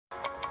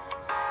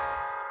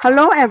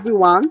Hello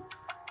everyone,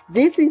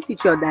 this is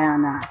Teacher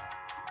Diana.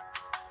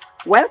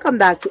 Welcome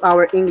back to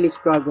our English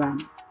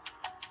program.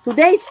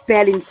 Today is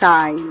spelling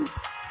time.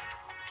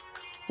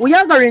 We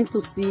are going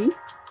to see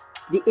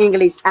the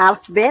English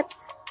alphabet,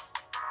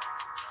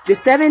 the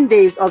 7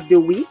 days of the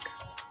week,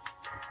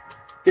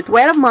 the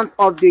 12 months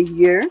of the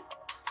year,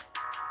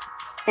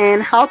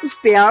 and how to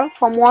spell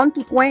from 1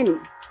 to 20.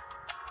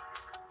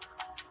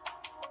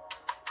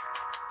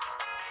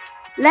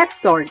 Let's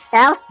start.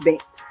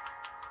 Alphabet.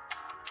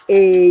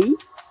 A,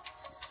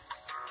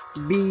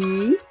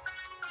 B,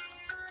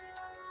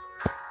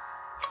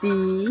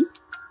 C,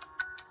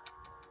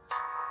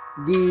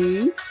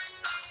 D,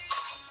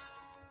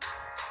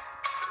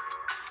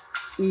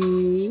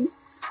 E,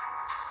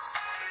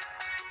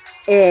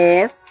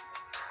 F,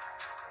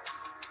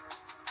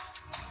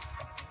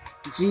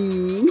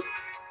 G,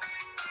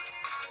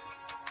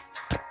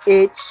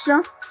 H,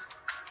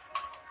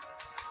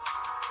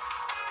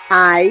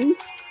 I,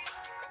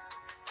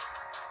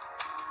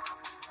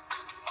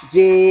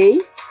 J,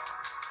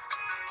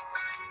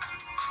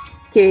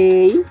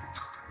 K,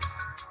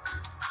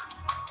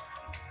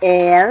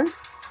 L,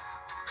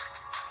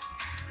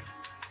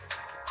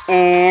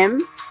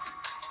 M,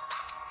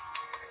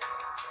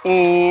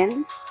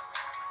 N,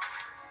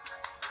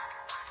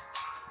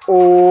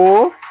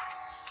 O,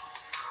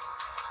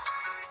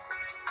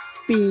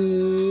 P,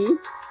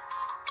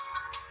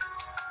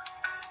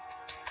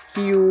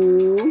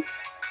 Q,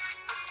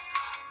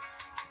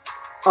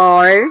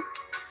 R,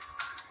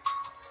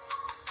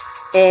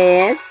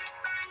 S,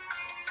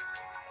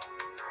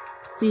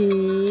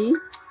 T,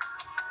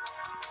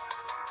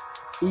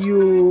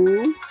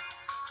 U,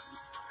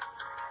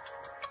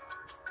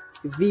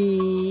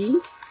 V,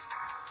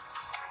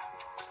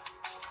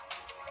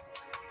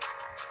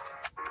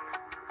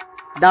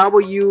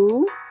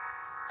 W,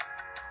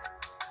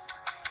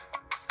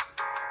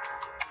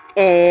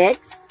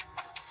 X,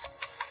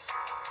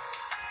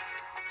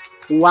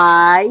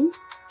 Y,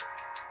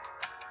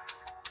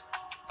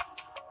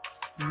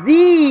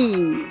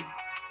 Z.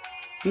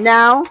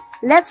 Now,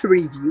 let's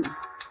review.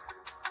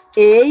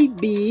 A,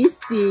 B,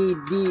 C,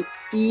 D,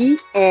 E,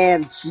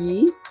 F,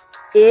 G,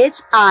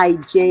 H, I,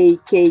 J,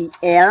 K,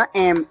 L,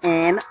 M,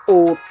 N,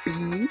 O,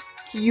 P,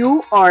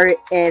 Q, R,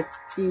 S,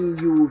 T,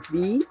 U,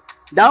 V,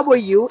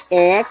 W,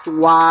 X,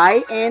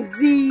 Y, and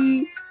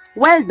Z.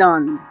 Well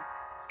done.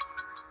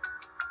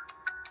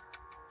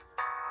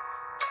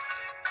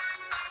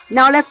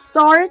 Now let's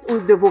start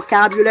with the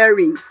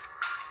vocabulary.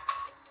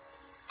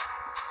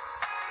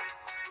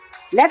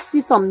 Let's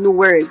see some new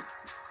words.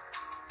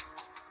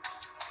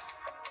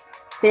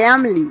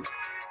 Family.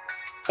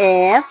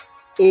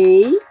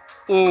 F-A-M-I-L-Y.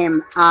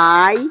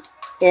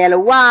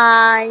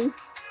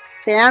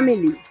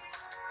 Family.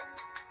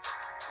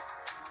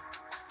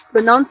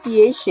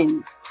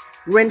 Pronunciation.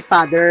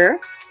 Grandfather,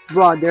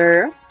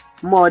 brother,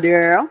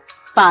 mother,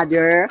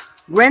 father,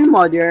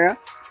 grandmother,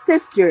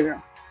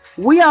 sister.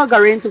 We are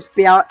going to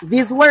spell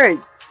these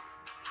words.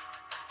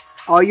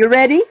 Are you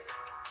ready?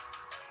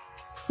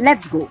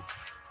 Let's go.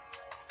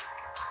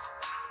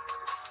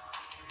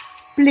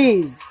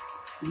 Please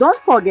don't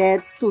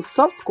forget to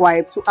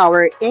subscribe to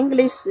our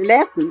English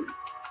lesson,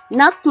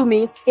 not to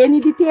miss any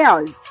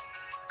details.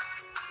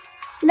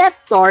 Let's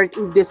start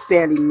with the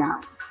spelling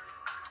now.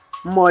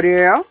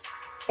 Mother,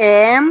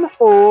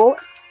 M-O-T-H-E-R,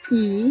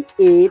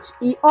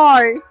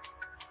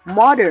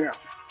 mother.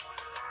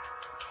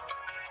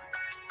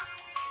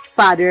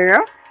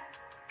 Father,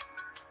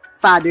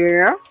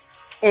 father,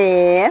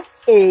 F-A-T-H-E-R,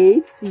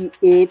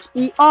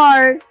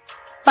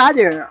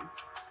 father.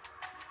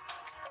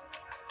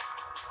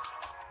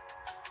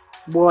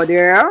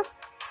 Brother,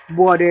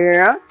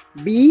 brother,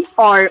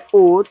 B-R-O-T-H-E-R,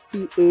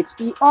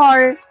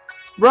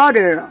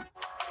 brother.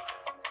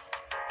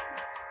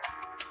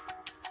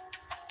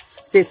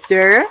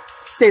 Sister,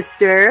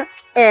 sister,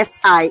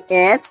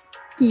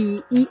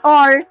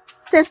 S-I-S-T-E-R,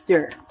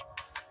 sister.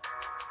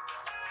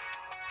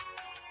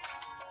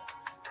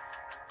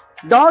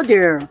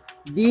 Daughter,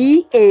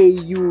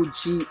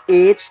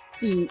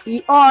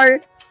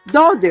 D-A-U-G-H-T-E-R,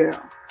 daughter.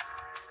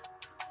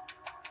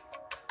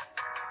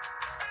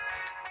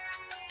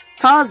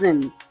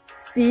 Cousin,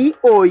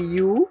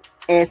 C-O-U-S-I-N,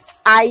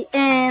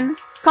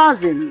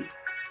 cousin.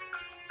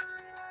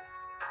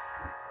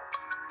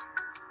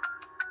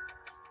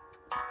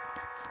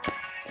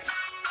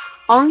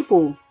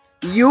 Uncle,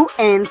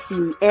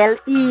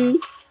 U-N-C-L-E,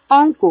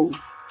 uncle.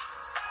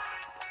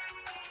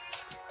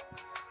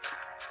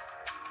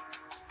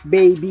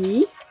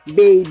 Baby,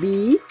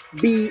 baby,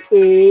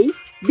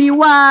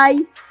 B-A-B-Y,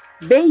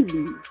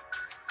 baby.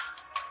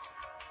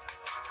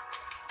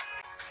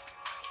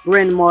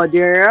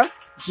 Grandmother,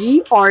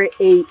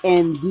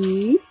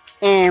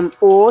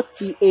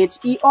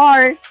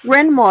 G-R-A-N-D-M-O-T-H-E-R,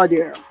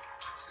 grandmother.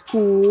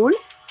 School,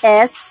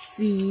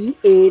 S-C-H-O-O-L,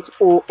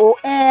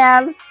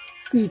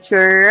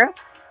 teacher,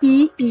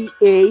 T-E-A-C-H-E-R,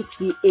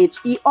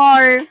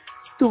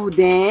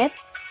 student,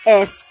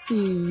 S-T-U-D-E-N-T,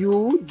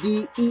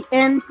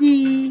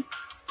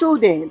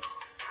 student.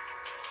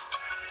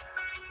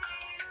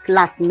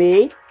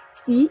 Classmate,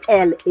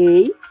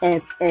 classmate.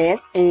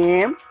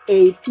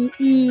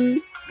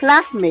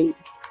 Classmate.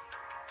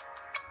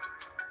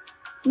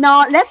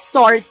 Now let's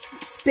start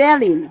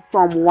spelling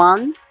from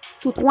 1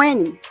 to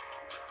 20.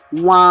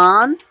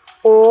 1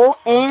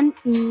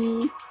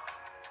 O-N-E,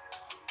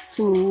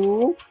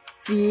 2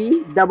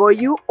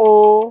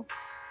 T-W-O,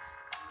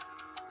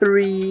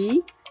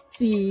 3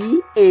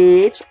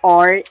 C-H-R-E-E,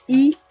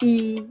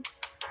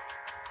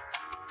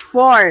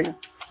 4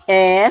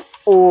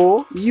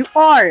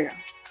 F-O-U-R,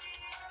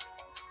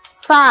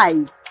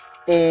 5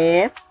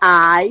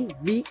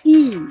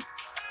 F-I-V-E,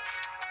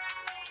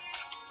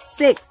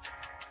 6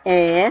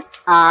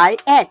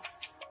 S-I-X,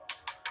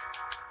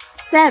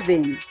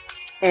 7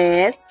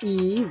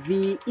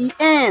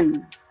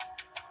 S-E-V-E-N,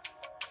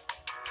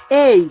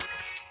 8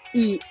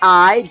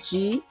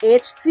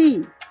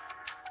 E-I-G-H-T,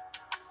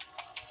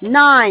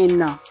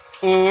 9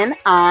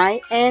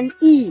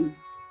 N-I-N-E,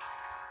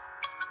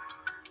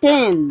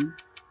 10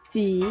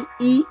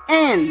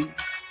 T-E-N,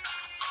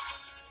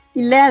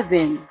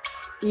 11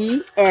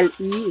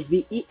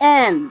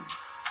 E-L-E-V-E-N,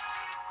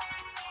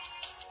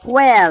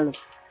 12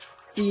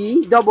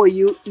 T-W-E-L-V-E,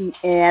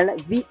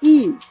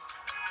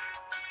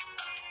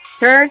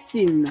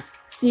 13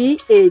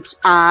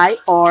 T-H-I-R-T-E-E-N,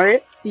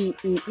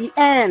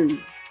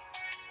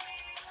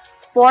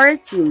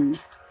 14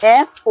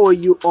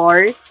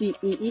 F-O-U-R-T-E-E-N,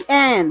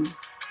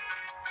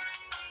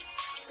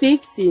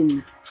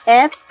 15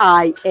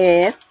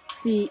 F-I-F-T-E-E-N,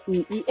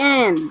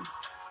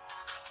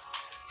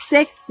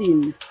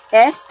 16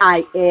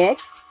 S-I-X-T-E-E-N,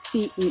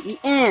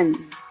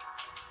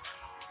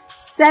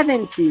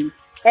 17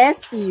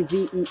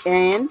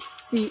 S-E-V-E-N-T-E-E-N,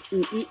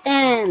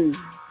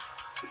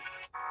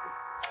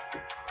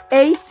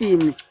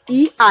 18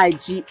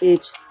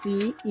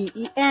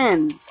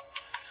 E-I-G-H-T-E-E-N,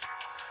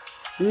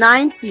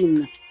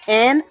 19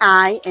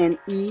 N-I-N-E-T-E-E-N,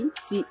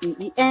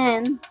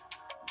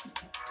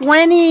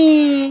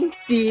 20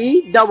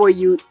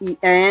 T-W-E-N-T-Y.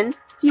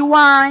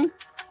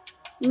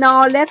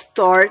 Now let's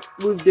start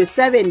with the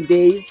 7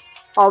 days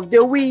of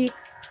the week.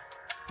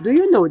 Do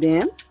you know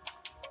them?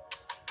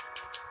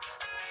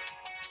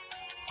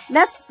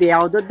 Let's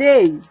spell the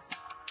days.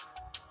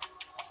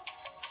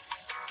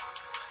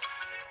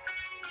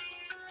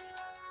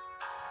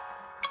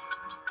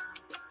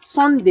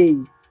 Sunday,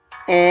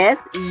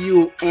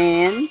 S-U-N-D-A-Y.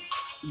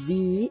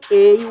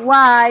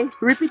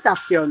 Repeat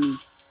after me.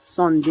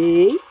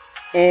 Sunday,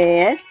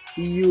 S-U-N-D-A-Y.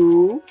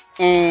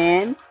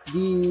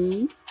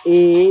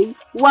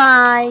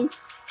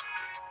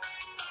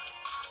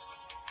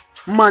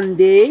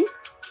 Monday,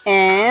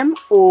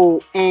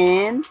 M-O-N-D-A-Y.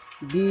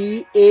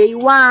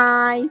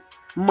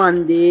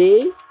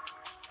 Monday,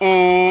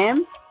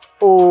 M-O-N-D-A-Y.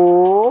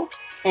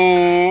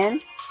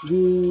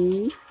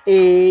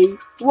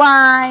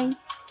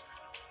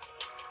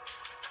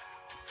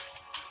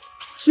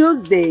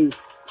 Tuesday,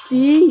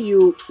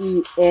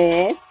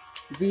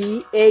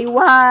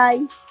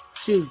 T-U-E-S-D-A-Y.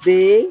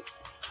 Tuesday,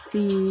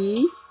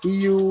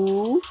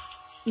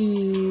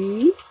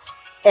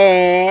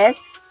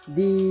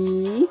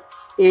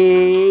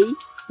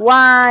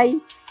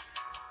 T-U-E-S-D-A-Y.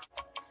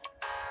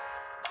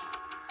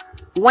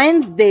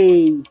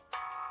 Wednesday,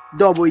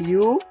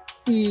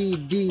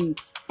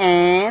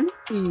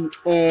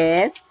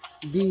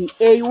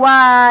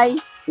 W-E-D-N-E-S-D-A-Y.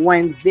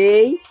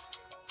 Wednesday,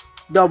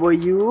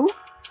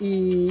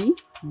 W-E-D-N-E-S-D-A-Y.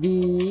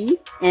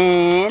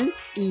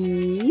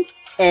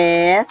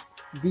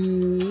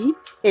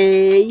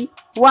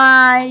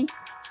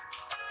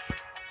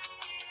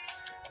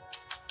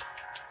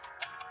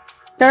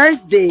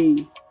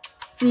 Thursday,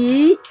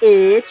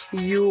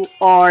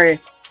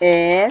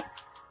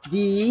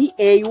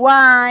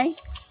 T-H-U-R-S-D-A-Y.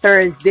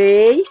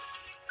 Thursday,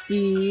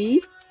 T-H-U-R-S-D-A-Y.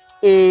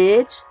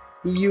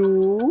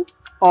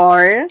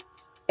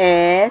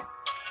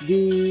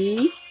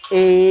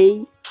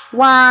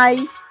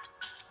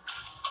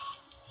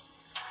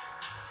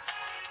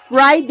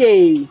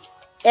 Friday,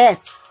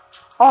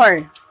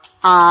 F-R-I-D-A-Y.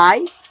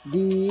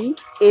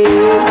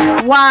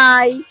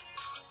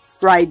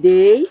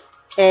 Friday,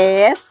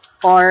 F-R-I-D-A-Y.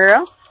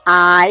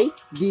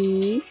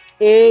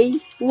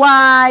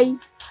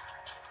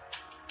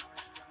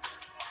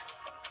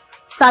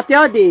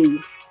 Saturday,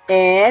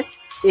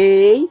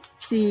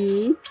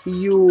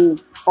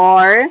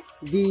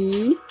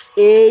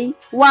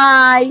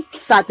 S-A-T-U-R-D-A-Y.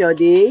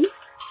 Saturday,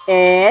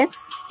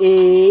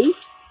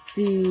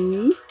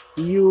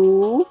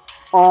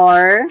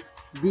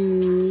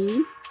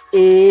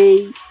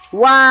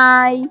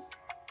 S-A-T-U-R-D-A-Y.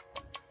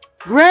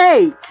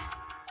 Great!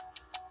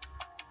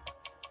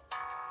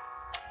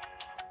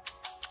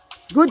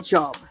 Good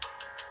job.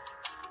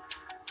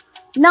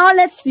 Now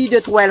let's see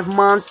the 12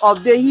 months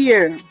of the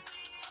year.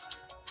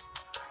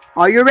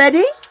 Are you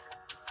ready?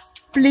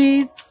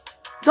 Please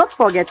don't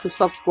forget to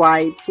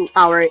subscribe to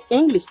our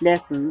English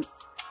lessons.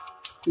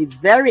 It's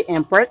very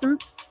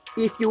important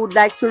if you would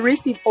like to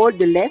receive all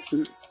the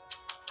lessons.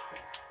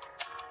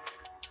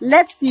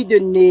 Let's see the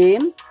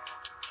name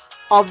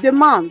of the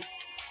months.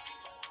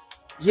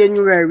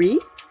 January,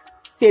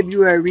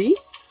 February,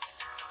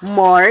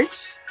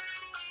 March,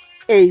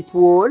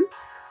 April,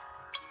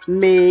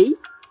 May,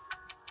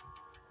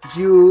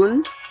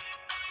 June,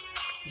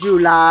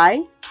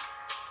 July,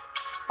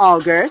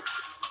 August,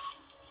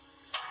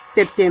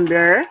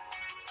 September,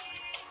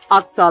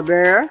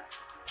 October,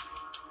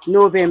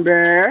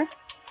 November,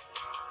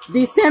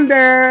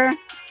 December.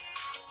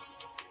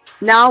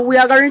 Now we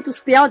are going to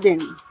spell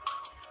them.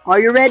 Are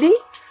you ready?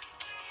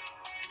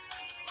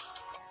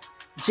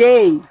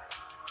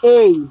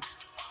 January,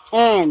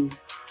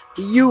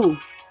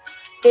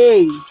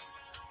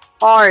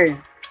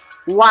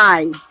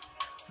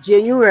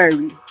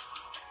 January.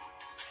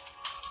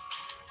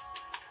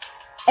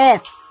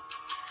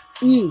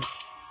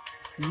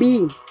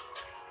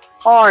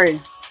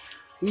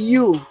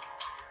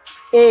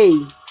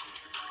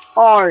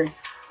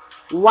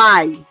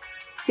 February,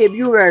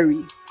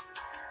 February.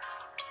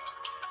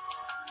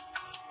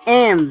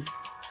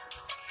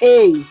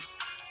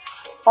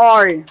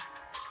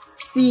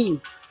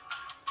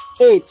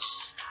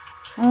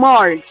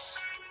 March.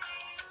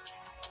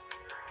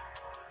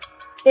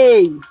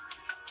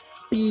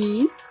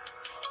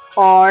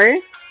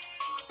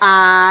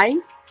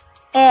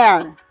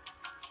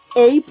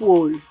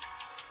 April.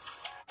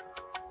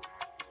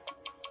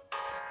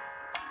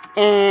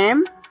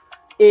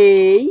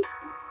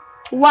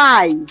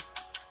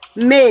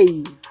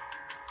 May.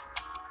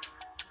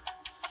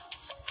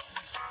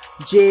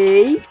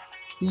 June.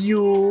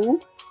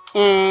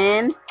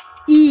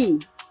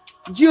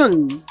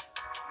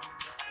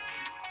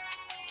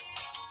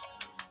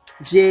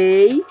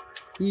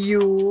 July.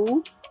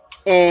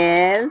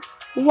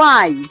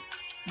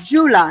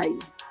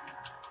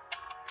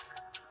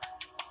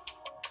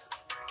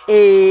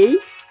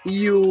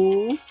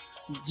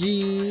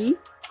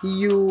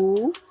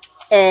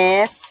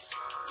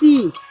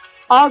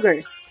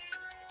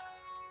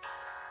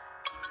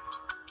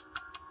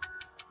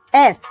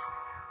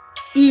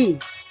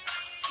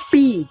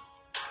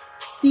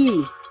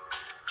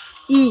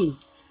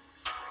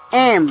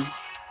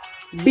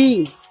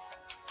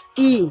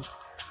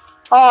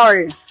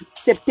 August.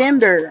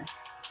 September.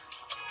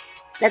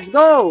 Let's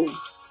go.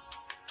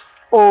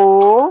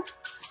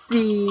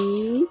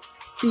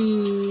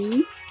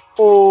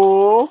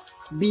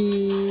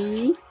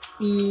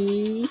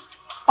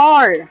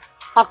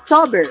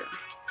 October.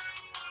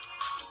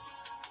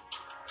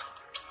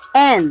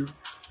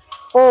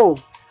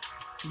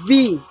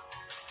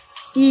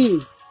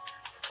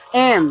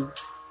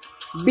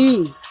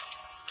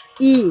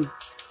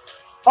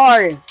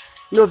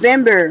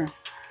 November.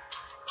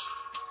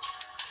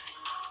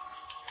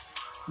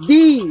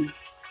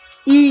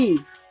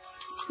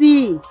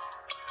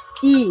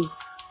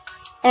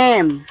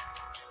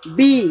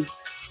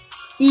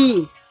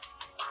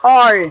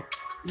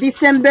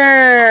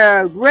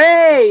 December.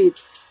 Great.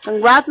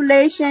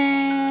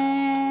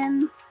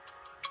 Congratulations.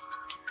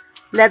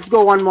 Let's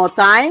go one more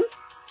time.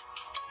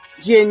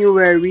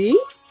 January,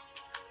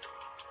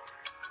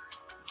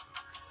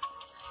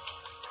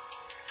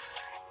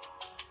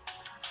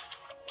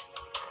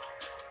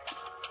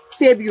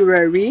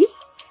 February,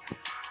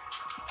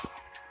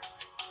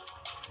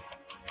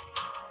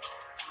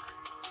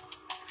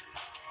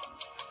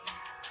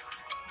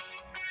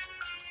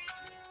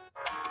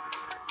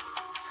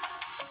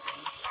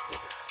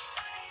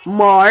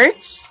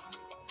 March,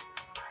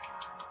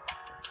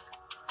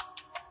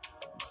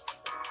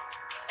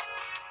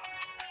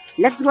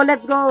 let's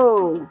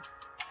go.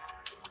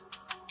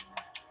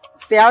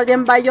 Spell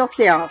them by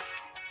yourself.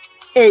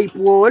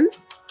 April,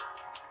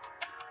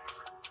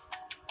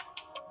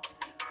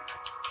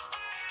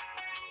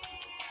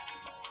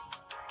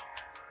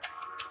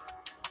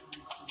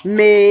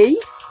 May,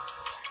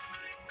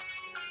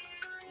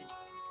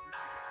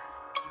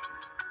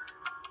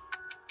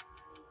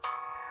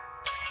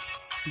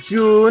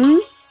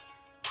 June,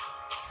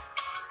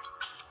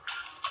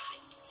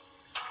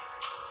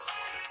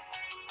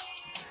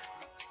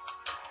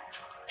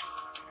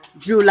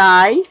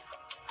 July,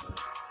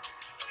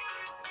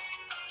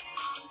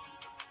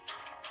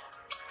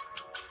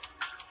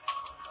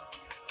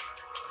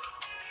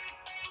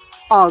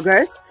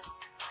 August,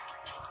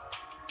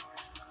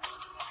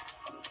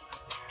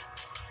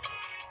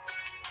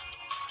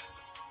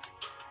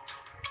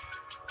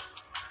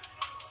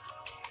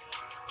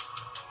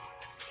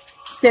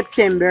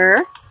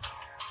 September,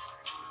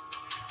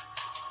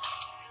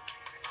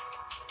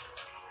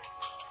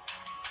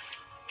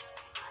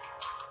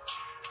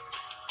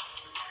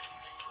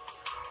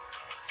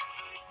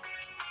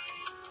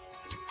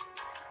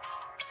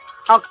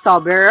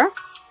 October,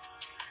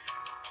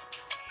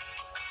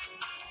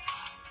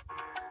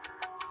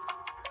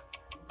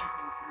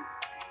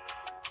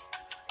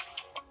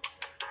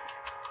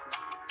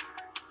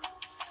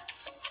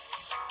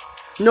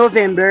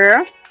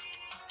 November.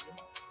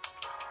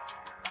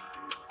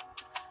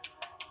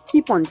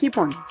 Keep on.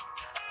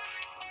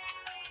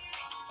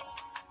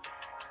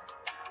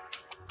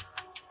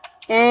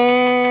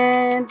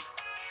 And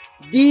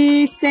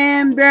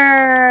December.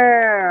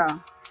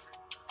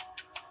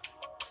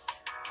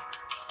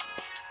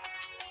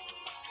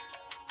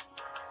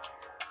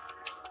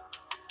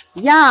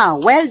 Yeah,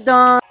 well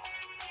done.